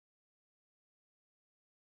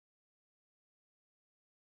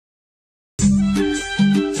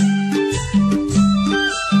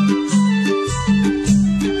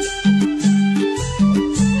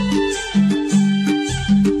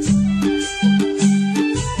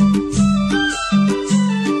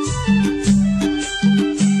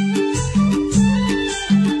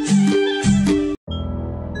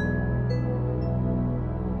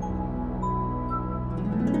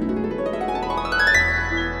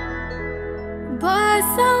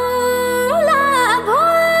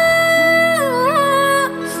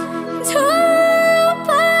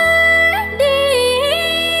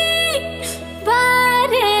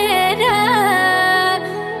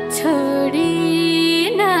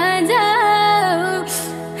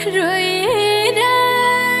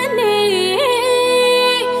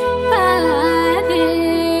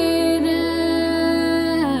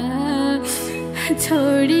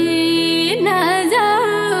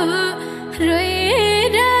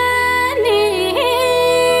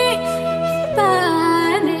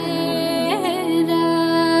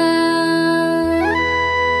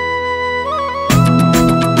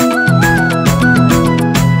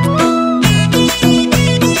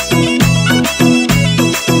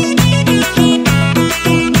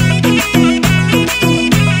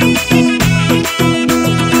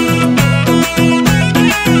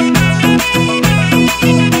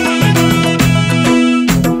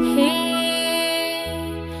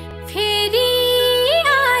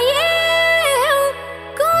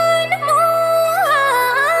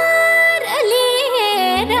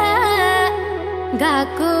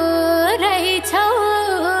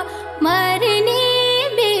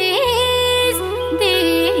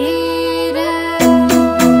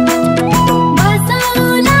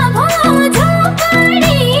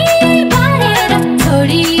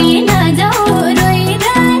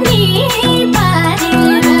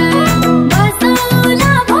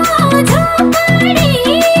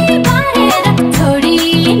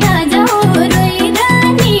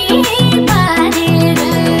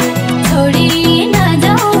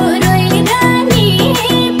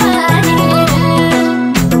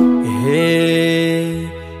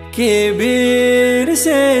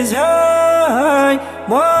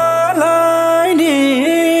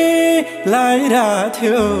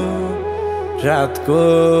रातको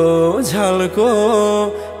झल्को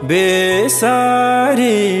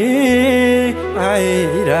बेसारी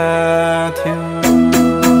आइराथ्यो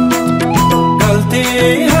गल्ती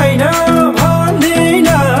हैन भन्दिन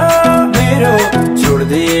मेरो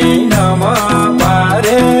छोड्दिन म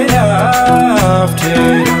पारेर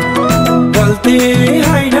अप्ठ्यारो गल्ती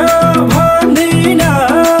हैन भन्दिन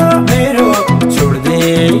मेरो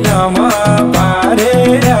छोड्दिन म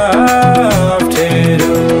पारेर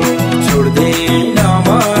अप्ठ्यारो छोड्दिन म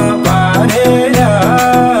पारेर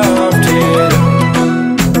अप्ठ्यारो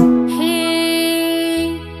हे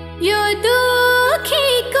यो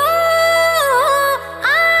दुखीको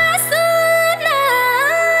आँसु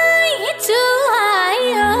नै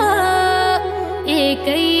चुहायो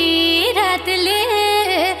एकै रातले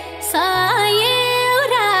सयौं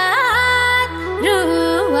रात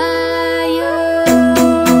रुवायो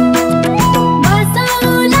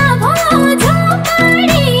बसौला भो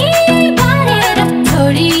झोपडी पारेर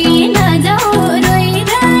छोडी नजाऊ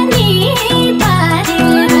रोइरहने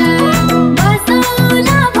पारेर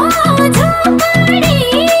बसौला भो झोपडी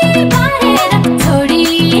पारेर छोडी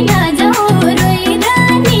नजाऊ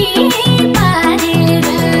रोइरहने पारेर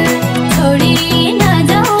छोडी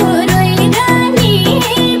नजाऊ रोइरहने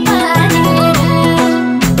पारेर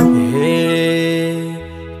हे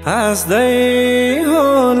हाँस्दै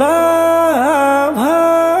होला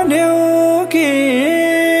भन्यो कि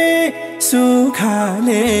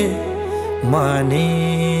सुखाले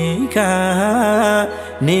मनिका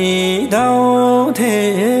निदाउँथे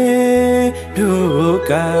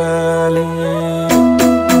ढुकाले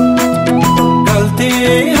गल्ती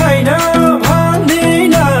हैन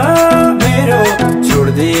भन्दिन मेरो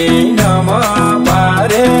छोड्दिन म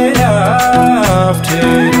पारेर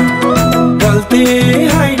अप्ठ्यारो गल्ती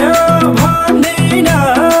हैन भन्दिन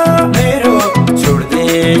मेरो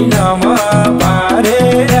छोड्दिन म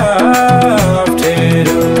पारेर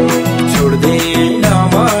अप्ठ्यारो छोड्दिन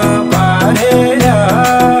म पारेर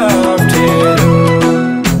अप्ठ्यारो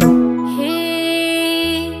हे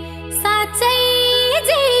साँच्चै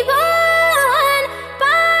जीवन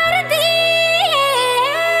पार्दियौ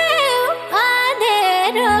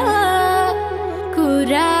अँध्यारो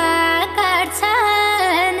कुरा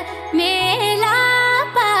काट्छन् मेला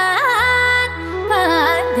पात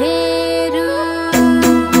पँधेरो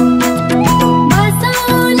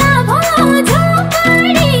बसौला भो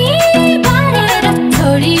झोपडी पारेर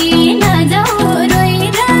छोडी नजाऊ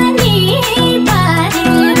रोइरहने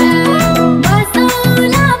पारेर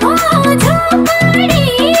बसौला भो झोपडी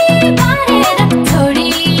पारेर छोडी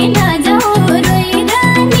नजाऊ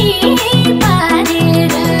रोइरहने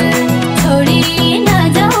पारेर छोडी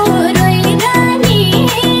नजाऊ रोइरहने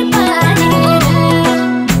पारेर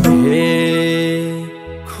हे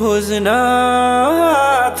खोज्न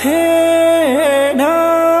थिएन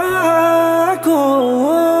को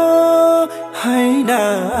हैन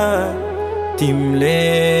तिमले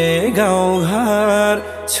गाउँघर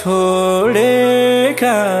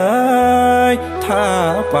छोडेका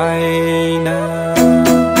थाहा पाइन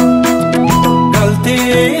गल्ती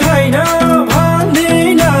होइन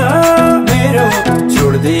भन्दिन मेरो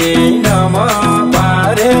छोड्दिन म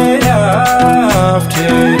पारेर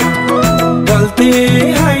अप्ठ्यारो गल्ती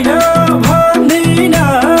होइन भन्दिन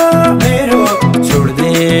मेरो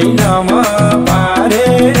छोड्दिन म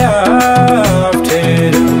पारेर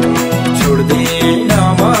अप्ठ्यारो छोड्दिन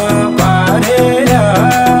म पारेर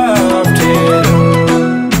अप्ठ्यारो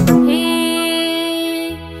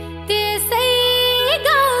त्यसै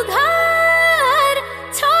गाउँघर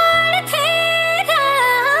छोड्थे र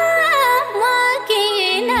म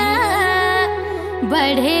किन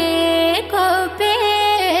बढेको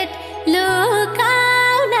पेट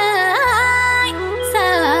लुकाउन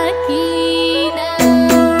सकिन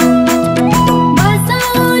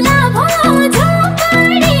बसौला भो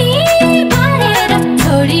झोपडी बारेर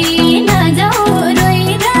छोडी नजाऊ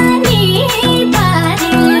रोइरहने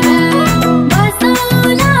पारेर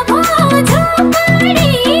बसौला भो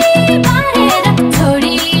झोपडी बारेर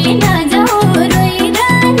छोडी नजाऊ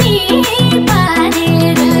रोइरहने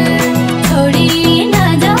पारेर छोडी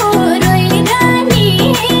नजाऊ रोइरहने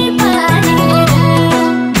पारेर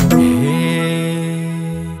हे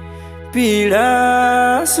पीडा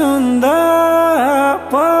सुन्दा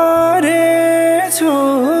परेछु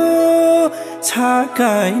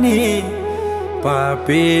छाकाइने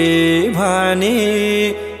पापी भने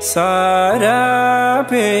सारा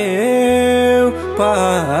पेउ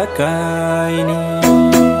पाकाइने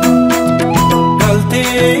गल्ती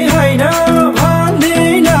होइन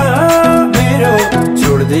भन्दिन मेरो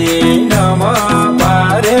छोड्दिन म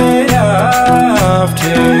पारेर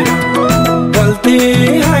अप्ठ्यारो गल्ती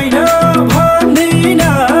होइन भन्दिन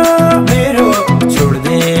मेरो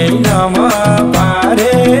छोड्दिन म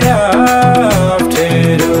पारेर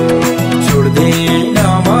अप्ठ्यारो छोड्दिन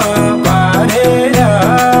म पारेर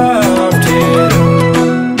अप्ठ्यारो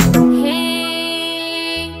हे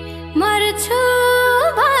मर्छु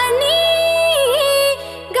भनी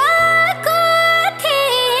गएको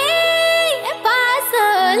थिए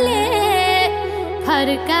पासोले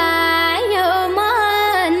फर्कायो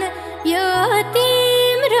मन यो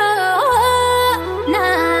तिम्रो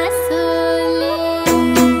नासोले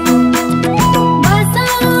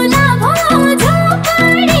बसौला भो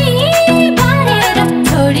झोपडी बारेर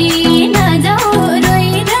छोडी नजाऊ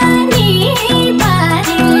रोइरहने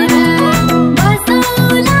पारेर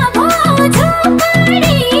बसौला भो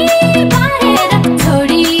झोपडी बारेर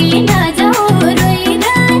छोडी नजाऊ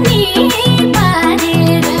रोइरहने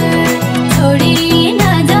पारेर छोडी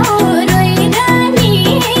नजाऊ रोइरहने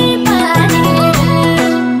पारेर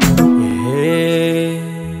हे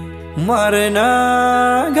मर्न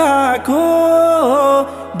गएको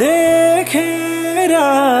देखेर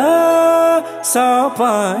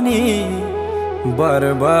सपनी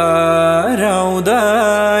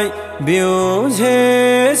बरबराउँदै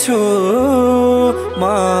बिउझेछु म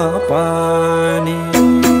पानी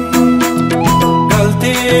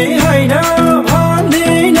गल्ती होइन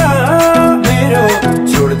भन्दिन मेरो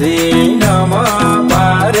छोड्दिन म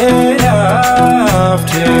पारेर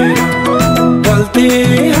अप्ठ्यारो गल्ती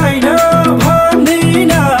होइन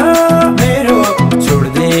भन्दिन मेरो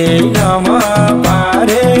छोड्दिन म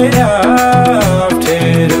पारेर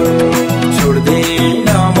अप्ठ्यारो छोड्दिन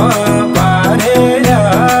म पारेर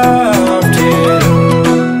अप्ठ्यारो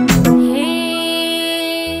हे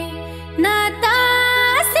नाता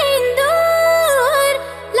सिन्दुर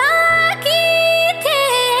लागी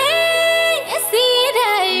थिए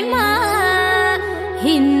सिरैमा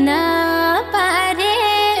हिन्न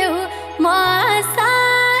पारेऊ म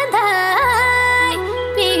सधैँ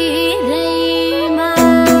पिरैमा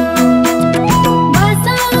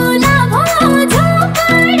बसौला भो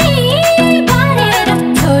झोपडी बारेर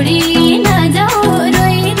छोडी नजाऊ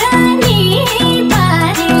रोइरहने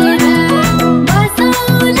पारेर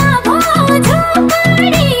बसौला भो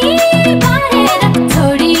झोपडी बारेर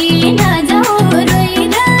छोडी नजाऊ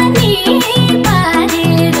रोइरहने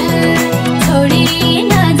पारेर छोडी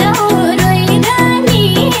नजाऊ रोइरहने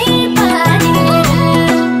पारेर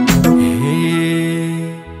हे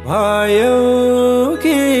भयो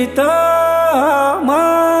कि त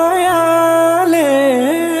मायाले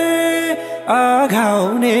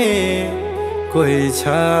आघाउने कोही छ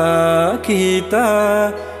कि त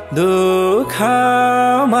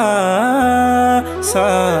दुःखमा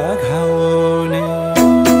सघाउने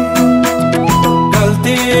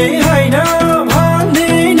गल्ती होइन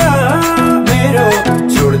भन्दिन मेरो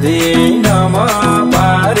छोड्दिन म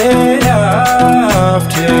पारेर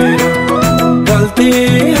अप्ठ्यारो गल्ती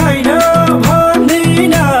होइन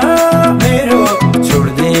भन्दिन मेरो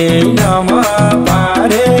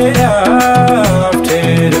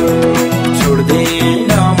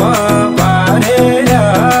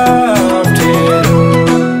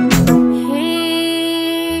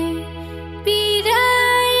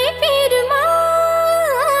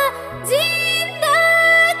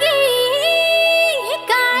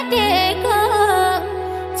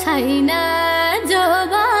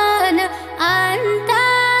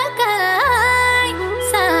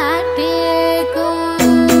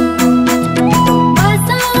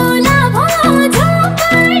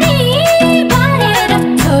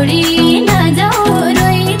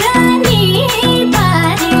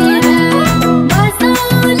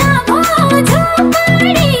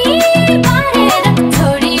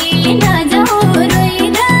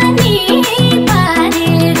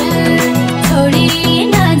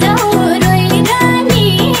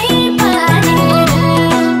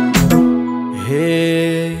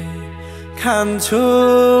खान्छु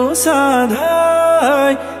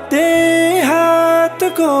सधैँ त्यही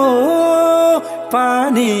हातको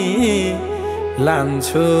पानी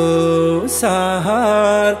लान्छु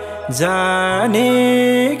सहर जाने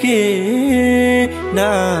कि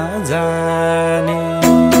नजाने